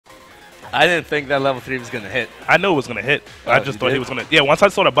I didn't think that level 3 was going to hit. I knew it was going to hit. Oh, I just thought he was going to. Yeah, once I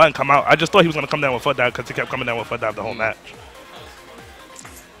saw the button come out, I just thought he was going to come down with foot dive because he kept coming down with foot dive the whole match.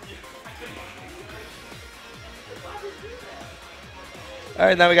 All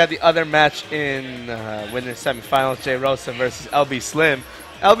right, now we got the other match in winner semifinals, J Rosa versus LB Slim.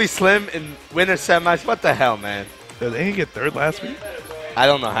 LB Slim in winner semis. What the hell, man? Did he get third last week? I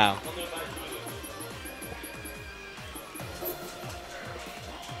don't know how.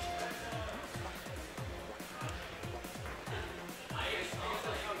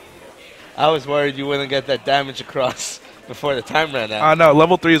 I was worried you wouldn't get that damage across before the time ran out. No,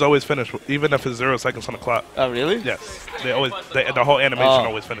 level 3 is always finished, even if it's 0 seconds on the clock. Oh, really? Yes. They always, the whole animation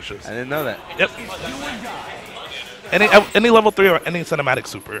always finishes. I didn't know that. Yep. Any level 3 or any cinematic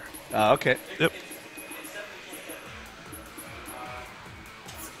super. Oh, okay. Yep.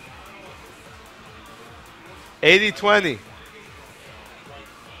 $80-20.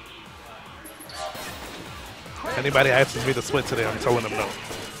 Anybody asks me to split today, I'm telling them no.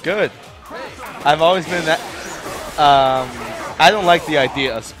 Good. I've always been that. I don't like the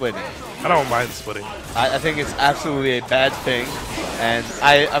idea of splitting. I don't mind splitting. I think it's absolutely a bad thing, and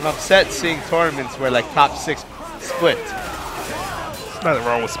I'm upset seeing tournaments where like top 6 split. There's nothing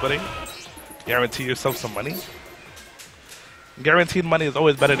wrong with splitting. Guarantee yourself some money. Guaranteed money is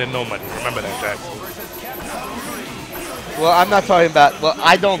always better than no money. Remember that, Jackson. Well, I'm not talking about. Well,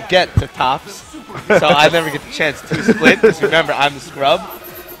 I don't get to tops, so I never get the chance to split. Because remember, I'm the scrub.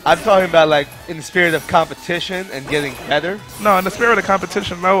 I'm talking about like in the spirit of competition and getting better. No, in the spirit of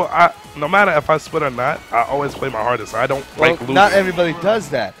competition, no. No matter if I split or not, I always play my hardest. I don't like losing. Not everybody does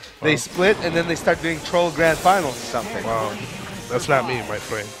that. They split and then they start doing troll grand finals or something. Wow, that's not me, my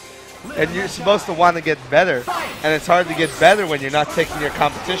friend. And you're supposed to want to get better, and it's hard to get better when you're not taking your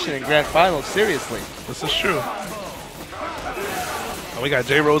competition in grand finals seriously. This is true. And we got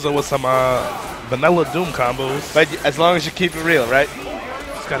J Rosa with some vanilla Doom combos. But as long as you keep it real, right?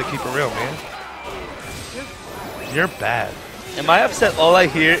 Just gotta keep it real, man. You're bad. Am I upset? All I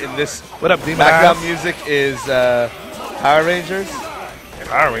hear in this what up, Demon background Eyes? music is Power Rangers.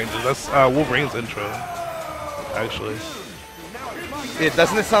 Power Rangers. That's Wolverine's intro, actually.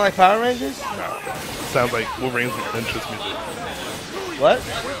 Doesn't it sound like Power Rangers? No. It sounds like Wolverine's entrance music. What?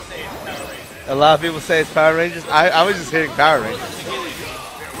 A lot of people say it's Power Rangers. I was just hearing Power Rangers.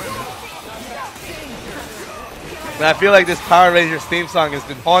 And I feel like this Power Rangers theme song has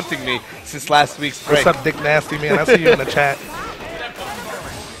been haunting me since last week's break. What's up, Dick Nasty, man? I see you in the chat.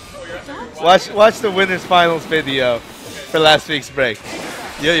 Watch the winners finals video for last week's break.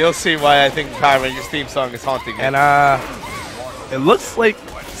 You'll see why I think Power Rangers theme song is haunting me. And it looks like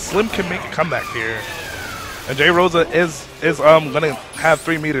Slim can make a comeback here. And J Rosa is gonna have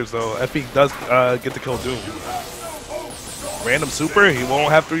 3 meters though if he does get to kill Doom. Random super, he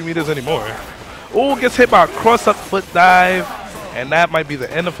won't have 3 meters anymore. Oh, gets hit by a cross-up foot dive, and that might be the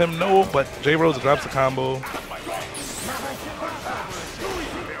end of him. No, but J Rosa drops a combo.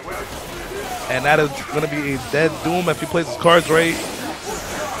 And that is gonna be a dead Doom if he plays his cards right.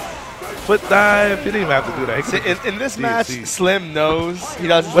 Foot dive, he didn't even have to do that. See, in this match, Slim knows he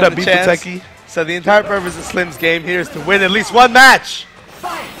doesn't what have up, a Beat chance. Techie? So the entire purpose of Slim's game here is to win at least one match.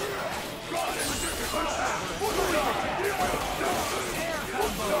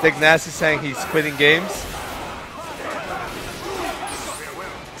 Dick Nasty saying he's quitting games.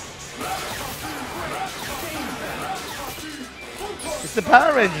 It's the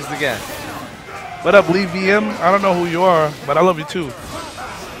Power Rangers again. What up, Lee VM? I don't know who you are, but I love you too.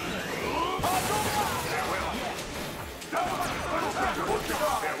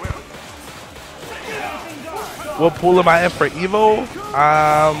 What pool am I in for Evo?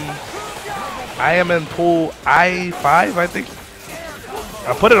 I am in pool I-5, I think.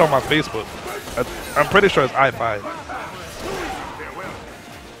 I put it on my Facebook. I'm pretty sure it's I-5.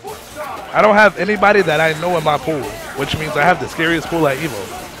 I don't have anybody that I know in my pool, which means I have the scariest pool at Evo.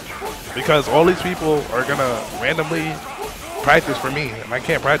 Because all these people are going to randomly practice for me, and I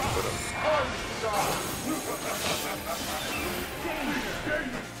can't practice for them.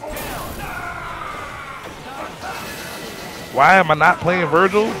 Why am I not playing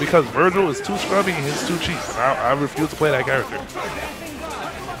Virgil? Because Virgil is too scrubby and he's too cheap. I refuse to play that character.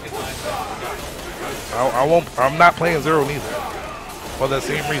 I won't. I'm not playing Zero neither. For the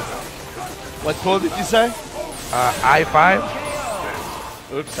same reason. What pool did you say? I-5.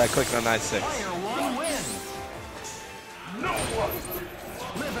 Oops, I clicked on I-6.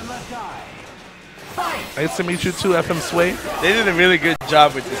 Nice to meet you too, FM Sway. They did a really good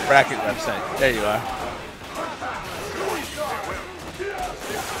job with this bracket website. There you are.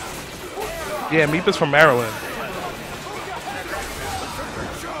 Yeah, Meep is from Maryland.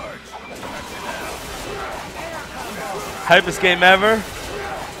 Hypest game ever.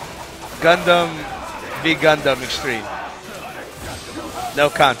 Gundam v Gundam Extreme. No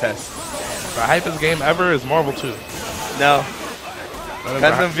contest. The hypest game ever is Marvel 2. No.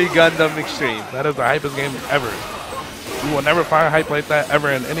 Gundam v Gundam Extreme. That is the hypest game ever. You will never find hype like that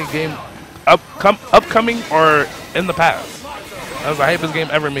ever in any game upcoming or in the past. That was the hypest game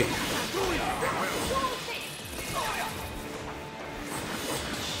ever made.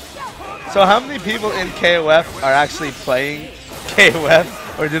 So how many people in KOF are actually playing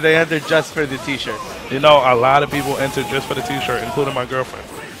KOF, or do they enter just for the t-shirt? You know, a lot of people enter just for the t-shirt, including my girlfriend.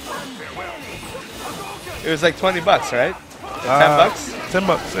 It was like 20 bucks, right? Or 10 bucks? 10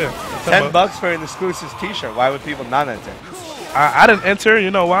 bucks, yeah. 10 bucks for an exclusive t-shirt. Why would people not enter? I didn't enter,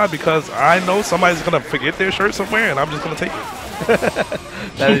 you know why? Because I know somebody's going to forget their shirt somewhere, and I'm just going to take it.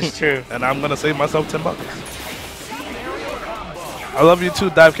 That is true. And I'm going to save myself 10 bucks. I love you too,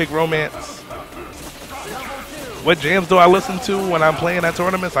 Dive Kick Romance. What jams do I listen to when I'm playing at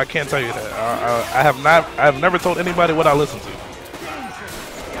tournaments? I can't tell you that. I have never told anybody what I listen to.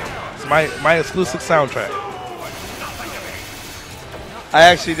 It's my exclusive soundtrack. I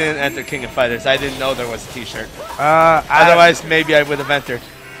actually didn't enter King of Fighters. I didn't know there was a t-shirt. Otherwise, maybe I would have entered.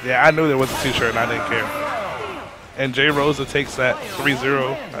 Yeah, I knew there was a t-shirt and I didn't care. And J. Rosa takes that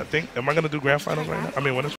 3-0, I think. Am I going to do grand finals right now? I mean, winners.